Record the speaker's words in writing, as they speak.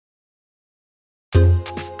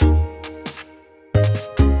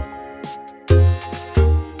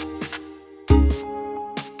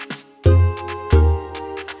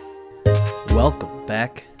Welcome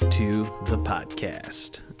back to the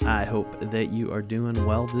podcast. I hope that you are doing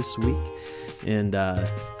well this week. And I'm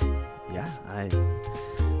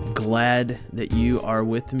glad that you are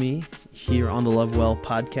with me here on the Love Well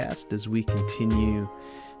podcast as we continue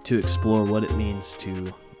to explore what it means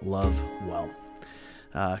to love well.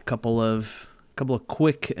 A couple of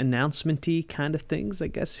quick announcement-y kind of things, I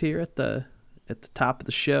guess, here at the top of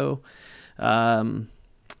the show.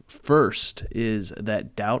 First is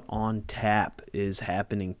that Doubt on Tap is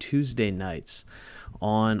happening Tuesday nights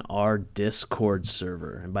on our Discord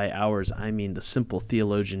server. And by ours, I mean the Simple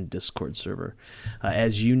Theologian Discord server.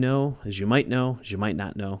 As you know, as you might know, as you might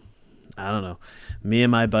not know, I don't know, me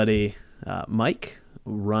and my buddy Mike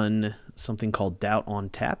run something called Doubt on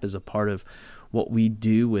Tap as a part of what we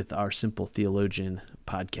do with our Simple Theologian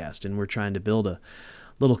podcast. And we're trying to build a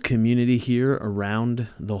little community here around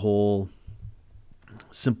the whole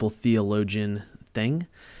Simple Theologian thing,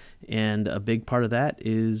 and a big part of that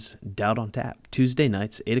is Doubt on Tap. Tuesday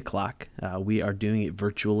nights, 8 o'clock. We are doing it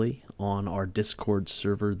virtually on our Discord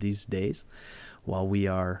server these days while we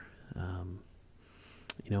are,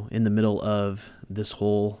 in the middle of this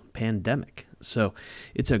whole pandemic. So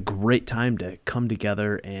it's a great time to come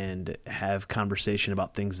together and have conversation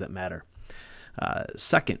about things that matter.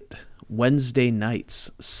 Second, Wednesday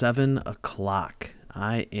nights, 7 o'clock.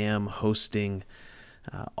 I am hosting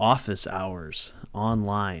office hours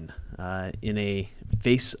online in a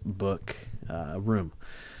Facebook room.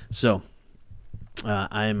 So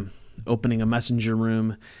I'm opening a messenger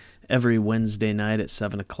room every Wednesday night at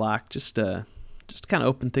 7 o'clock just to kind of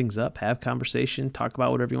open things up, have conversation, talk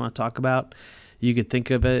about whatever you want to talk about. You could think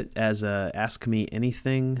of it as a Ask Me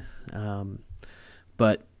Anything,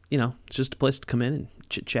 but it's just a place to come in and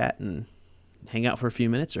chit-chat and hang out for a few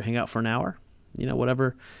minutes or hang out for an hour,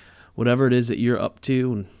 whatever it is that you're up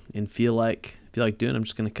to and feel like doing. I'm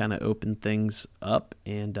just going to kind of open things up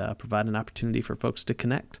and provide an opportunity for folks to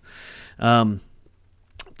connect.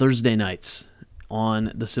 Thursday nights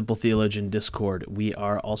on the Simple Theologian Discord, we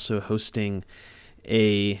are also hosting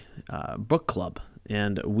a book club,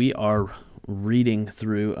 and we are reading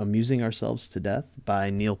through Amusing Ourselves to Death by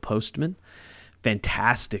Neil Postman.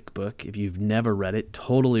 Fantastic book. If you've never read it,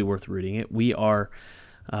 totally worth reading it. We are,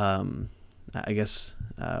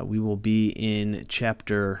 we will be in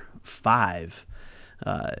chapter 5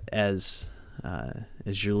 as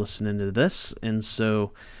you're listening to this, and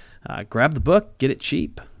so grab the book, get it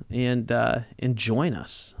cheap, and join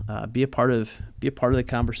us. Be a part of the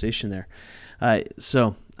conversation there.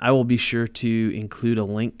 So I will be sure to include a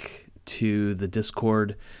link to the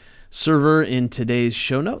Discord server in today's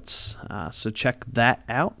show notes. So check that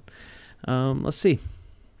out. Let's see.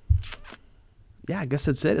 Yeah, I guess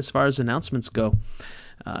that's it as far as announcements go.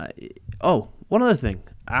 One other thing.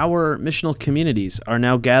 Our missional communities are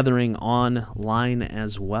now gathering online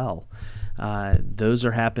as well. Those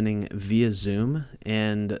are happening via Zoom,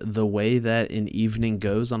 and the way that an evening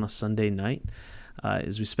goes on a Sunday night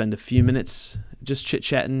is we spend a few minutes just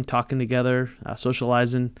chit-chatting, talking together,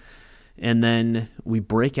 socializing, and then we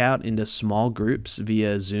break out into small groups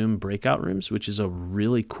via Zoom breakout rooms, which is a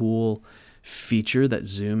really cool feature that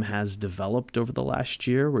Zoom has developed over the last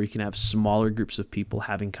year, where you can have smaller groups of people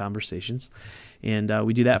having conversations. And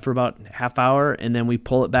we do that for about a half hour, and then we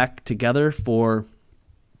pull it back together for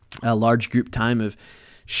a large group time of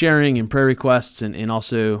sharing and prayer requests, and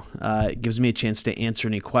also it gives me a chance to answer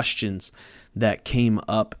any questions that came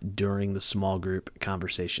up during the small group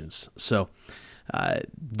conversations. So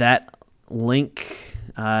that link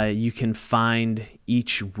you can find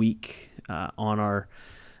each week on our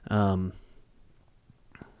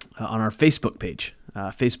Facebook page,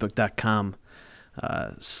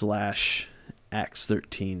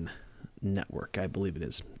 facebook.com/Acts13 Network, I believe it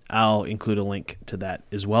is. I'll include a link to that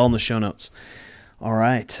as well in the show notes. All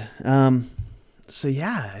right. So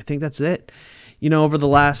yeah, I think that's it. Over the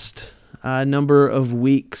last number of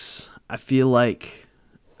weeks, I feel like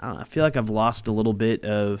I've lost a little bit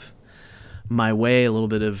of my way, a little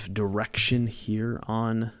bit of direction here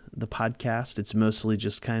on the podcast. It's mostly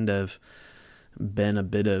just kind of been a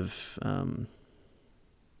bit of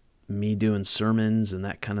me doing sermons and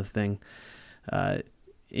that kind of thing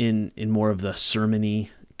in more of the sermon-y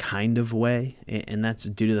kind of way, and that's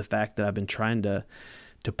due to the fact that I've been trying to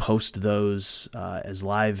post those as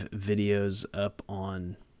live videos up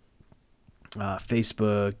on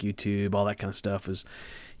Facebook, YouTube, all that kind of stuff. Was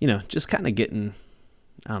just kind of getting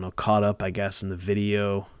caught up, I guess, in the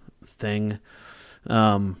video thing,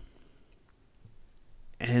 and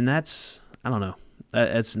that's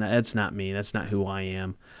that's not me. That's not who I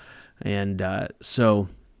am. And so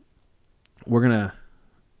we're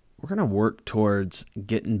we're going to work towards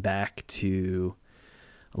getting back to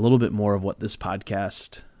a little bit more of what this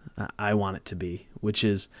podcast I want it to be, which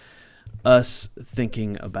is us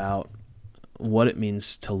thinking about what it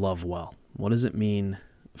means to love well. What does it mean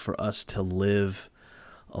for us to live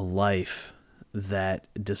a life that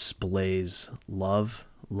displays love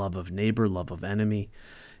of neighbor, love of enemy,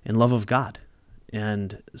 and love of God?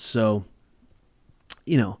 And so,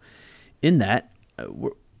 in that,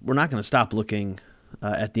 we're not going to stop looking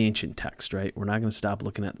at the ancient text, right? We're not going to stop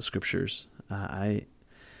looking at the scriptures. I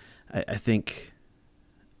think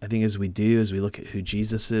as we look at who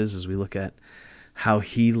Jesus is, as we look at how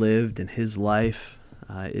he lived in his life,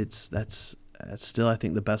 that's still, I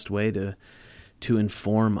think, the best way to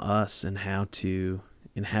inform us and how to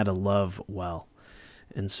love well.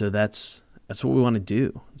 And so that's what we want to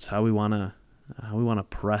do. It's how we want to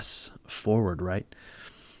press forward, right?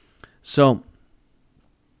 So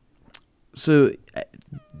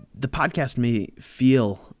the podcast may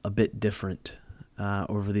feel a bit different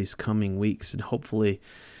over these coming weeks, and hopefully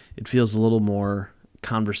it feels a little more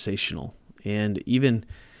conversational. And even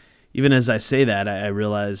as I say that, I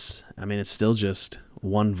realize, it's still just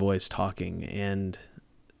one voice talking. And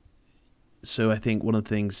so I think one of the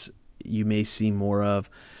things you may see more of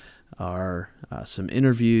are some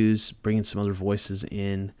interviews, bringing some other voices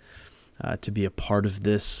in to be a part of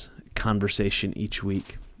this conversation each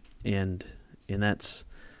week. And that's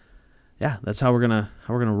how we're gonna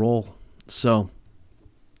roll. So,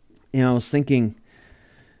 I was thinking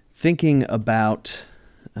about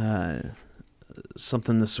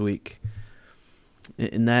something this week,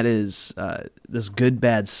 and that is this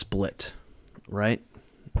good-bad split, right?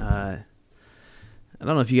 I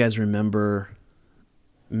don't know if you guys remember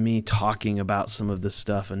me talking about some of this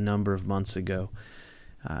stuff a number of months ago,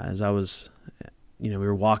 as I was, we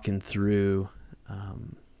were walking through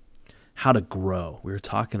how to grow. We were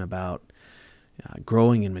talking about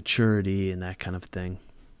growing in maturity and that kind of thing.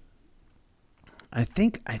 I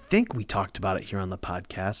think we talked about it here on the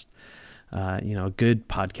podcast. A good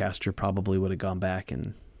podcaster probably would have gone back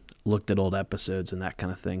and looked at old episodes and that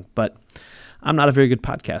kind of thing. But I'm not a very good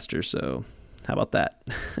podcaster, so how about that?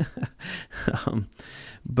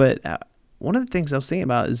 But one of the things I was thinking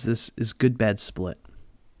about is good-bad split.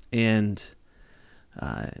 And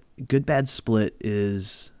good-bad split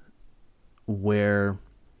is where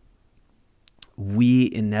we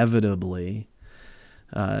inevitably,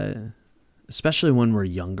 especially when we're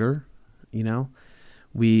younger,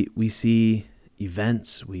 we see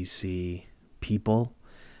events, we see people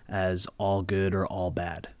as all good or all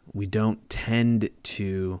bad. We don't tend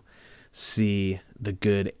to see the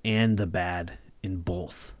good and the bad in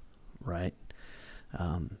both, right?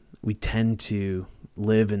 We tend to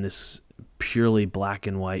live in this purely black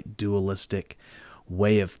and white, dualistic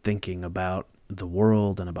way of thinking about the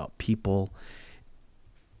world and about people.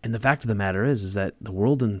 And the fact of the matter is that the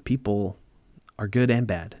world and people are good and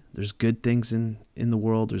bad. There's good things in the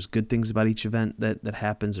world. There's good things about each event that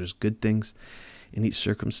happens. There's good things in each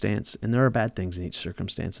circumstance, and there are bad things in each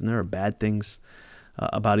circumstance, and there are bad things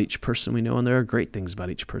about each person we know, and there are great things about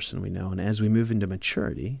each person we know. And as we move into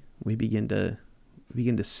maturity, we begin to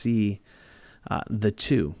see the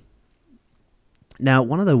two. Now,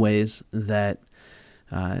 one of the ways that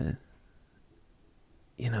the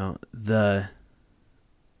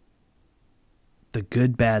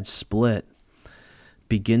good-bad split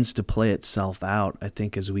begins to play itself out, I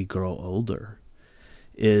think, as we grow older,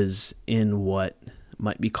 is in what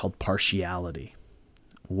might be called partiality,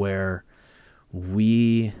 where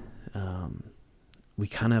we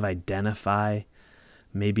kind of identify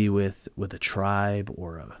maybe with a tribe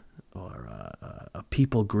or a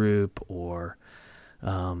people group, or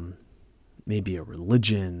maybe a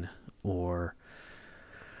religion, or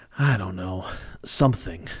I don't know,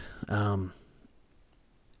 something.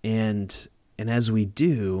 And as we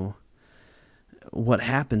do, what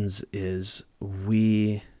happens is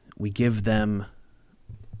we give them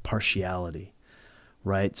partiality,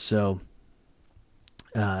 right? So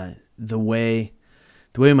the way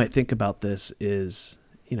we might think about this is,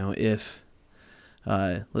 if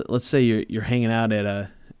let's say you're hanging out at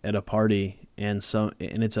a party, and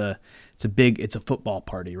it's a football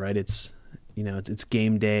party, right? It's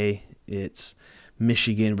game day. It's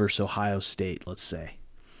Michigan versus Ohio State, let's say.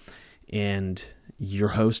 And your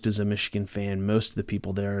host is a Michigan fan. Most of the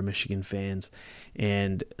people there are Michigan fans.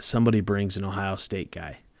 And somebody brings an Ohio State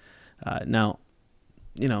guy. Now,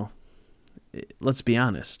 let's be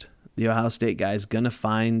honest. The Ohio State guy is going to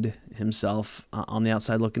find himself on the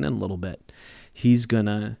outside looking in a little bit. He's going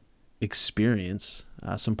to experience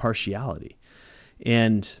some partiality.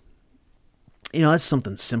 And That's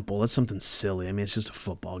something simple. That's something silly. I mean, it's just a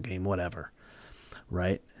football game, whatever,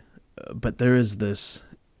 right? But there is this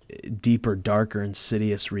deeper, darker,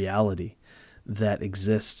 insidious reality that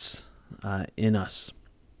exists in us.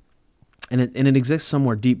 And it exists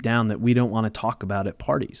somewhere deep down that we don't want to talk about at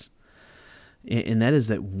parties. And that is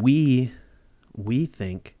that we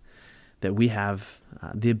think that we have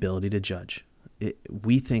the ability to judge.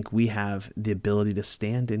 We think we have the ability to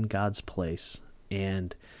stand in God's place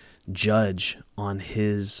and judge on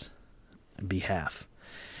his behalf.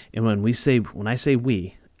 And when I say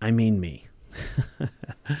we, I mean me.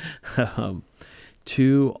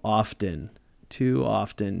 Too often,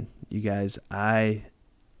 you guys, I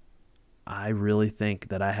really think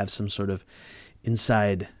that I have some sort of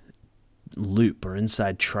inside loop or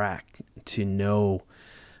inside track to know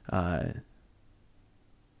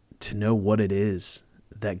what it is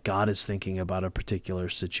that God is thinking about a particular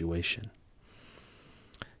situation.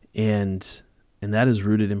 And that is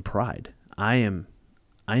rooted in pride. I am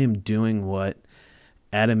doing what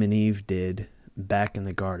Adam and Eve did back in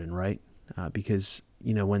the garden, right? Because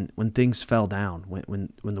when things fell down,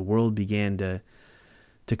 when the world began to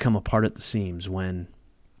come apart at the seams, when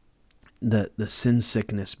the sin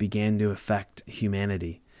sickness began to affect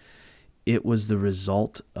humanity, it was the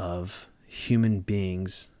result of human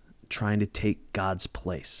beings trying to take God's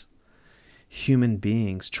place. Human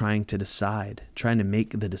beings trying to decide, trying to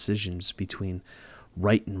make the decisions between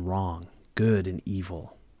right and wrong, good and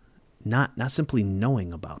evil. Not simply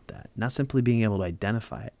knowing about that, not simply being able to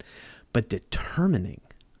identify it, but determining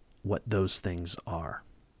what those things are.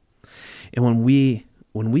 And when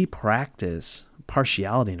we practice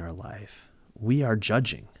partiality in our life, we are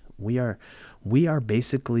judging. We are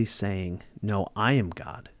basically saying, no, I am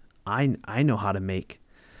God. I know how to make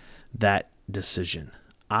that decision.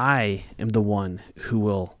 I am the one who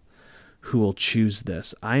will choose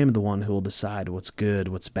this. I am the one who will decide what's good,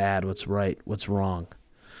 what's bad, what's right, what's wrong.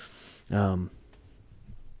 And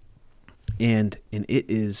it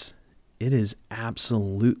is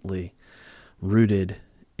absolutely rooted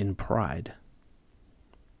in pride.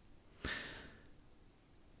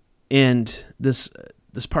 And this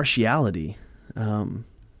partiality,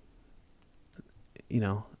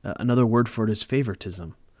 another word for it is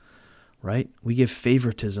favoritism, right? We give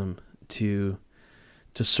favoritism to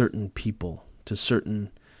certain people, to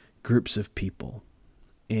certain groups of people.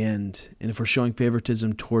 And if we're showing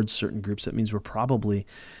favoritism towards certain groups, that means we're probably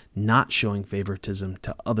not showing favoritism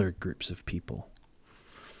to other groups of people.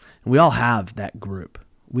 And we all have that group.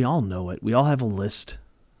 We all know it. We all have a list.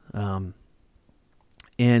 And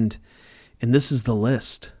this is the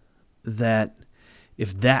list that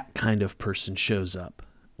if that kind of person shows up,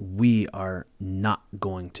 we are not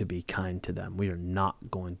going to be kind to them. We are not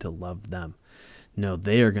going to love them. No,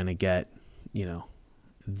 they are going to get,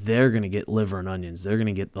 they're going to get liver and onions. They're going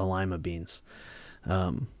to get the lima beans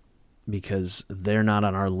because they're not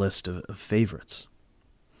on our list of favorites.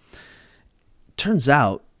 Turns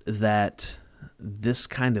out that this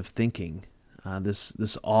kind of thinking,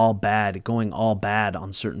 this all bad, going all bad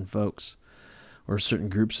on certain folks or certain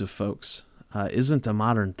groups of folks, isn't a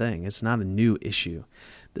modern thing. It's not a new issue.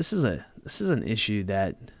 This is an issue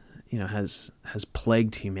that has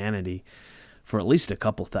plagued humanity for at least a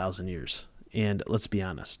couple thousand years. And let's be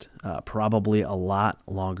honest, probably a lot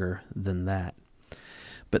longer than that.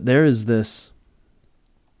 But there is this,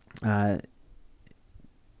 there's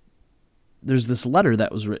this letter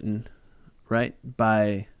that was written, right,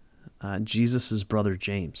 by Jesus's brother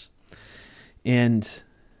James, and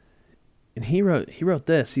he wrote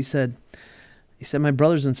this. He said, "My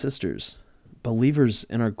brothers and sisters, believers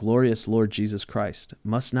in our glorious Lord Jesus Christ,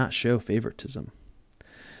 must not show favoritism.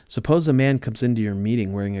 Suppose a man comes into your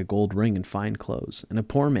meeting wearing a gold ring and fine clothes, and a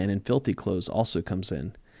poor man in filthy clothes also comes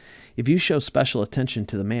in. If you show special attention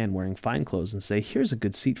to the man wearing fine clothes and say, 'Here's a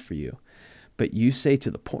good seat for you,' but you say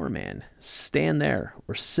to the poor man, 'Stand there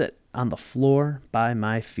or sit on the floor by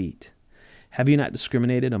my feet,' have you not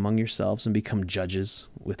discriminated among yourselves and become judges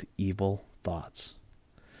with evil thoughts?"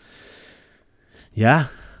 Yeah,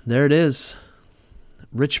 there it is.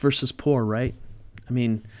 Rich versus poor, right? I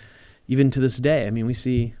mean, even to this day, we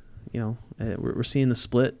see, we're seeing the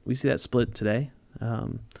split. We see that split today.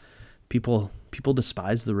 People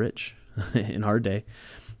despise the rich in our day.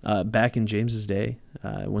 Back in James's day,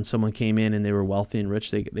 when someone came in and they were wealthy and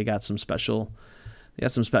rich, they got some special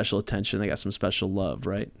attention. They got some special love,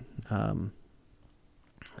 right?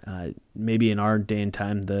 Maybe in our day and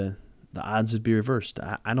time, the odds would be reversed.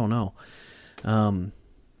 I don't know.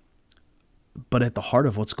 But at the heart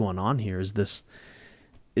of what's going on here is this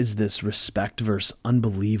respect versus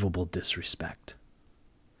unbelievable disrespect.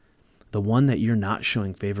 The one that you're not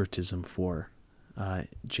showing favoritism for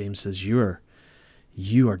James says you are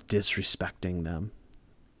disrespecting them,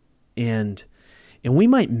 and we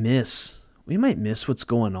might miss what's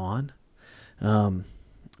going on.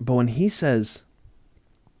 But when he says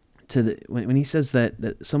when he says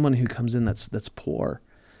that someone who comes in that's poor,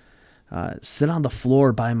 sit on the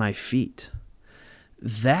floor by my feet,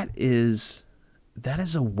 that is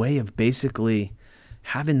a way of basically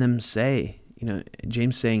having them say,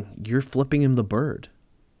 James saying, you're flipping him the bird,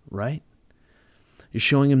 right? You're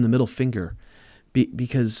showing him the middle finger,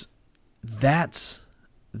 because that's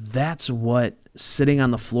what sitting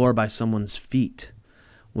on the floor by someone's feet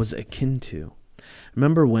was akin to.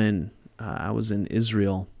 Remember when I was in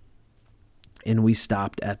Israel and we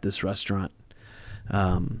stopped at this restaurant,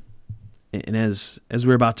 and as we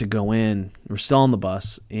were about to go in, we're still on the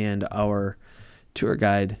bus, and our tour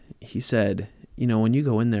guide, he said, when you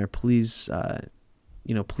go in there, please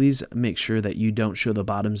make sure that you don't show the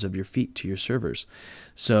bottoms of your feet to your servers.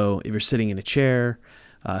 So if you're sitting in a chair,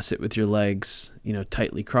 sit with your legs,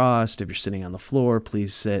 tightly crossed. If you're sitting on the floor,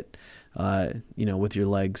 please sit, with your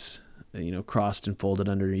legs, crossed and folded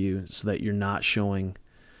under you, so that you're not showing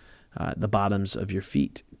the bottoms of your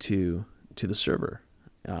feet to the server,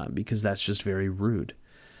 because that's just very rude.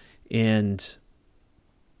 And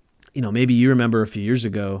maybe you remember a few years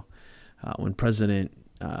ago when President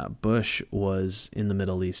Bush was in the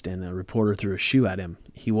Middle East and a reporter threw a shoe at him.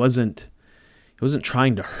 He wasn't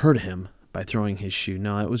trying to hurt him by throwing his shoe.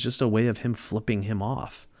 No, it was just a way of him flipping him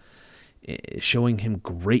off, showing him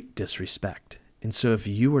great disrespect. And so if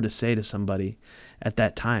you were to say to somebody at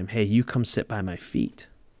that time, hey, you come sit by my feet,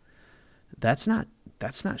 that's not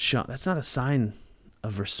a sign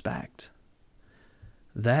of respect.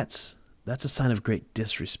 That's a sign of great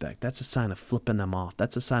disrespect. That's a sign of flipping them off.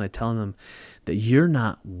 That's a sign of telling them that you're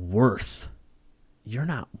not worth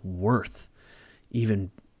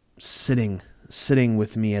even sitting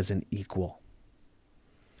with me as an equal.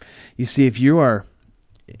 You see, if you are,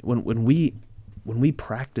 when we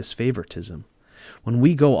practice favoritism, when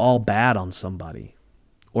we go all bad on somebody,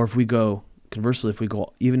 or if we go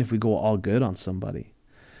all good on somebody,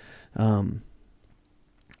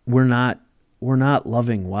 we're not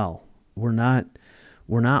loving well. We're not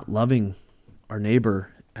loving our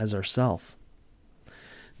neighbor as ourself.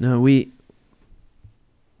 No, we've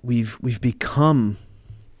become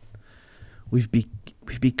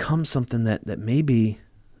something that maybe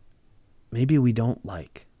we don't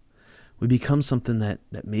like. We become something that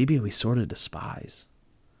maybe we sort of despise.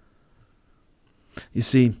 You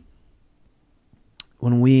see,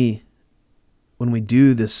 when we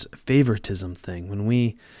do this favoritism thing,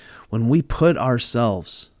 when we put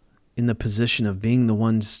ourselves in the position of being the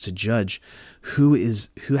ones to judge who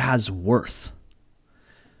has worth,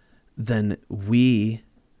 then we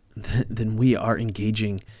are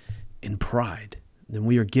engaging in pride. Then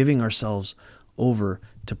we are giving ourselves over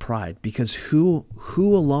to pride, because who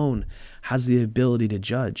alone has the ability to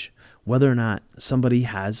judge whether or not somebody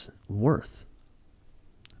has worth?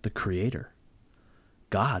 The Creator,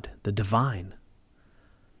 God, the divine.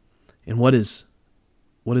 And what is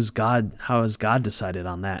God? How has God decided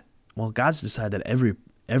on that? Well, God's decided that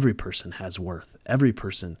every person has worth. Every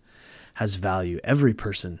person has value. Every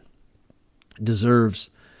person deserves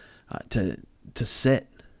to sit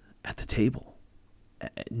at the table.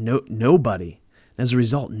 Nobody, as a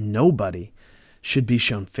result, nobody should be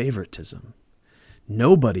shown favoritism.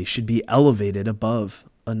 Nobody should be elevated above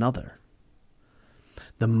another.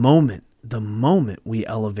 The moment we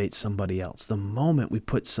elevate somebody else, the moment we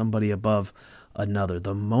put somebody above another,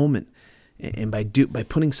 the moment, and by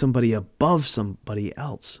putting somebody above somebody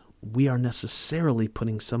else, we are necessarily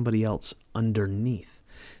putting somebody else underneath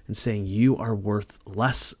and saying you are worth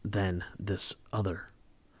less than this other.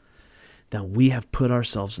 Now we have put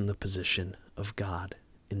ourselves in the position of God,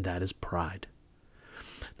 and that is pride.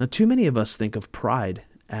 Now, too many of us think of pride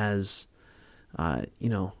as,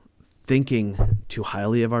 thinking too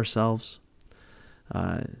highly of ourselves,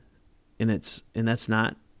 and that's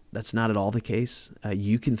not at all the case.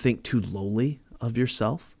 You can think too lowly of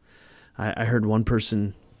yourself. I heard one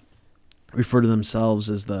person refer to themselves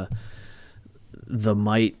as the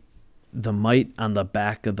mite on the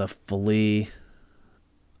back of the flea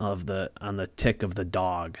on the tick of the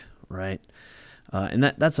dog, right? And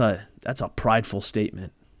that's a prideful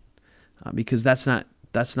statement, because that's not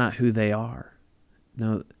who they are.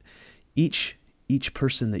 No, each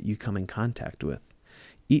person that you come in contact with,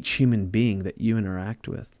 each human being that you interact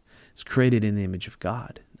with, is created in the image of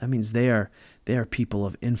God. That means they are people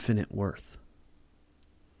of infinite worth.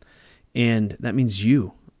 And that means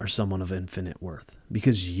you are someone of infinite worth,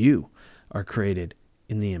 because you are created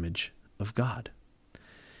in the image of God.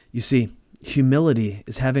 You see, Humility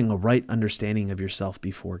is having a right understanding of yourself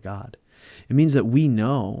before God. It means that we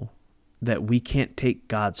know that we can't take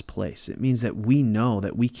God's place. It means that we know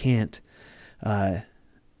that we can't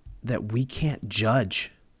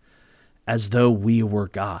judge as though we were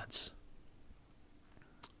gods.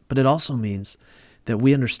 But it also means that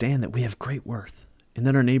we understand that we have great worth and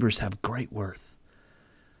that our neighbors have great worth,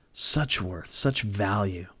 such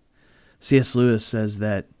value. C.S. Lewis says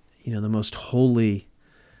that, the most holy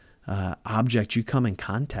object you come in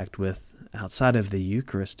contact with outside of the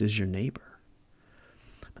Eucharist is your neighbor.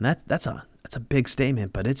 And that's a big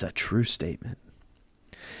statement, but it's a true statement.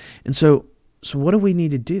 And so what do we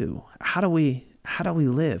need to do? How do we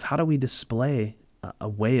live? How do we display a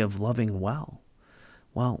way of loving well?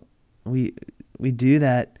 Well, we do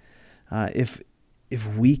that if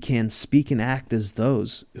we can speak and act as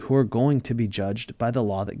those who are going to be judged by the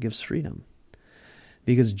law that gives freedom.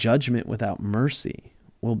 Because judgment without mercy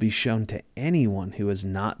will be shown to anyone who has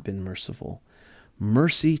not been merciful.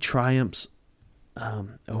 Mercy triumphs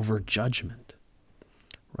over judgment,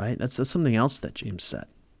 right? That's something else that James said.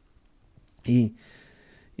 He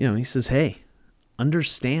says, hey,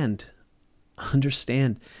 understand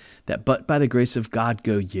that but by the grace of God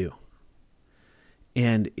go you.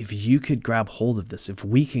 And if you could grab hold of this, if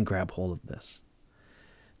we can grab hold of this,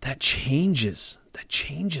 that changes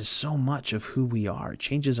so much of who we are. It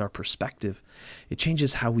changes our perspective. It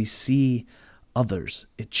changes how we see others.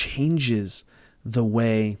 It changes the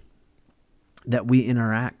way that we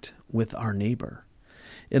interact with our neighbor.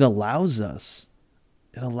 It allows us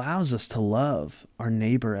to love our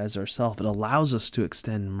neighbor as ourselves. It allows us to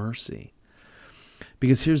extend mercy.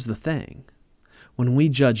 Because here's the thing. When we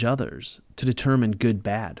judge others to determine good,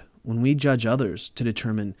 bad, when we judge others to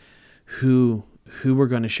determine who we're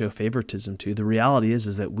going to show favoritism to, the reality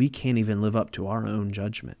is that we can't even live up to our own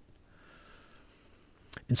judgment.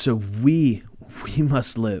 And so we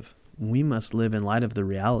must live. We must live in light of the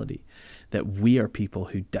reality that we are people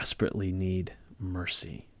who desperately need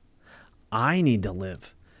mercy. I need to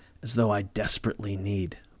live as though I desperately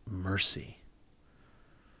need mercy.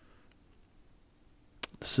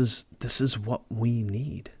 This is what we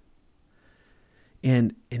need.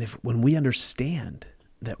 And when we understand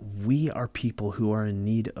that we are people who are in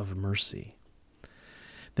need of mercy,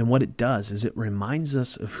 then what it does is it reminds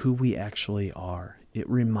us of who we actually are. It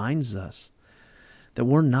reminds us that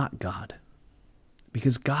we're not God,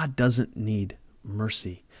 because God doesn't need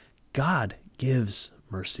mercy. God gives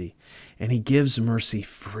mercy, and he gives mercy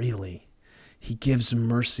freely. He gives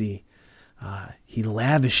mercy. He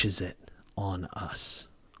lavishes it on us,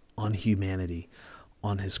 on humanity,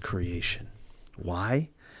 on his creation. Why?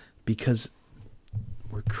 Because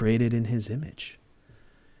we're created in his image,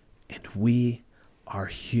 and we are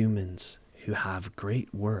humans who have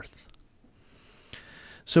great worth.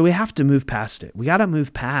 So we have to move past it. We got to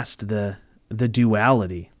move past the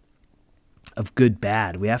duality of good,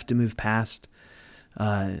 bad. We have to move past,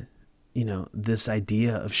 this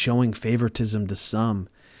idea of showing favoritism to some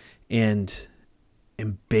and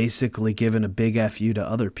basically giving a big FU to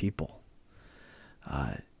other people.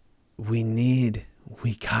 We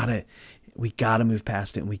gotta move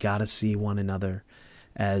past it, and we gotta see one another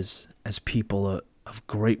as people of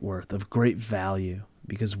great worth, of great value,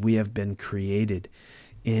 because we have been created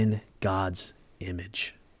in God's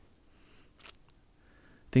image.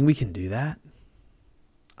 Think we can do that?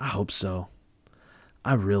 I hope so.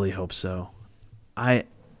 I really hope so. I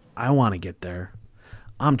want to get there.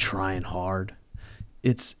 I'm trying hard.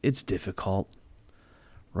 It's difficult,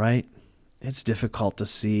 right? It's difficult to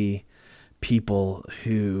see people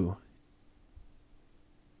who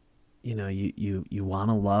you want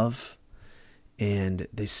to love, and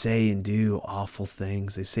they say and do awful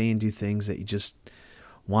things. They say and do things that you just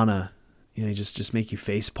want to, just make you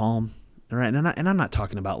face palm, right? And I'm not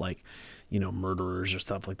talking about murderers or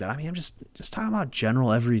stuff like that. I mean, I'm just talking about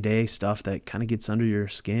general everyday stuff that kind of gets under your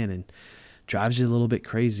skin and drives you a little bit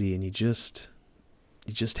crazy, and you just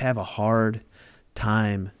have a hard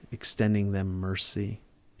time extending them mercy.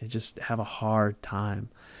 You just have a hard time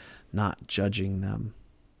not judging them.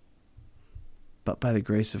 But by the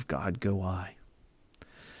grace of God go I.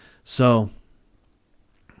 So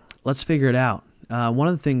let's figure it out. One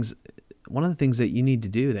of the things that you need to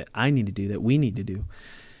do, that I need to do, that we need to do,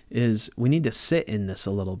 is we need to sit in this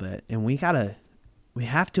a little bit, and we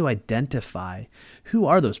have to identify who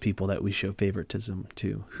are those people that we show favoritism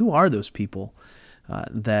to. Who are those people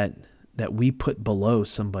that we put below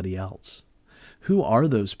somebody else? Who are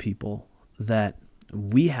those people that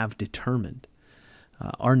we have determined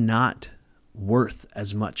are not worth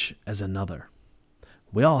as much as another?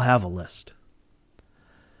 We all have a list.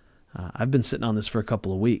 I've been sitting on this for a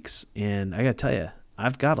couple of weeks, and I got to tell you,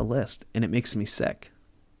 I've got a list, and it makes me sick.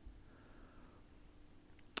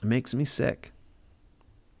 It makes me sick.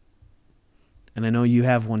 And I know you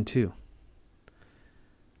have one too.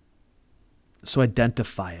 So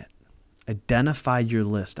identify it. Identify your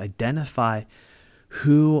list. Identify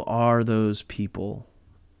who are those people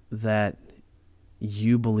that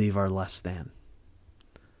you believe are less than.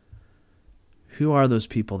 Who are those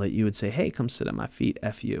people that you would say, hey, come sit at my feet,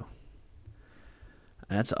 F you?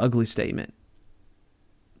 And that's an ugly statement.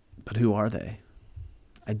 But who are they?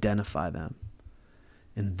 Identify them.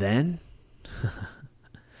 And then,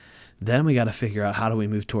 then we got to figure out, how do we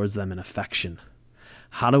move towards them in affection?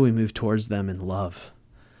 How do we move towards them in love?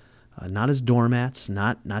 Not as doormats,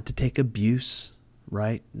 not to take abuse,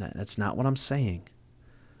 right? That's not what I'm saying.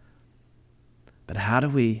 But how do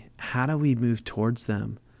we move towards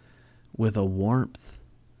them with a warmth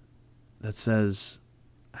that says,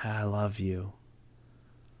 I love you,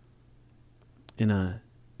 in a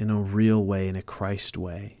real way, in a Christ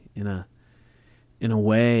way, in a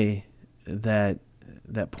way that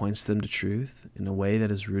points them to truth, in a way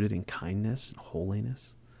that is rooted in kindness and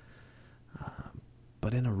holiness,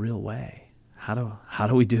 but in a real way. How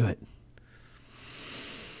do we do it?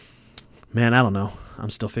 Man, I don't know. I'm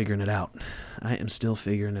still figuring it out. I am still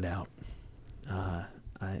figuring it out.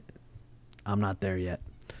 I'm not there yet.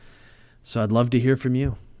 So I'd love to hear from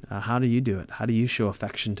you. How do you do it? How do you show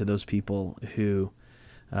affection to those people who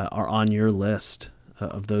are on your list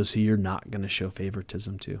of those who you're not going to show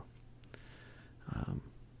favoritism to?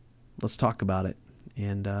 Let's talk about it.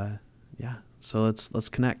 And so let's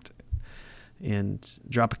connect. And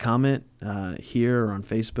drop a comment here or on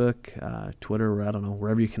Facebook, Twitter, or I don't know,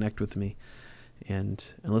 wherever you connect with me. And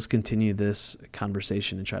let's continue this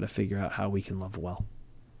conversation and try to figure out how we can love well.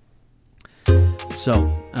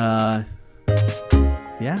 So,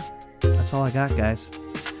 that's all I got, guys.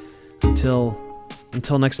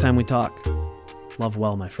 Until next time we talk, love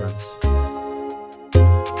well, my friends.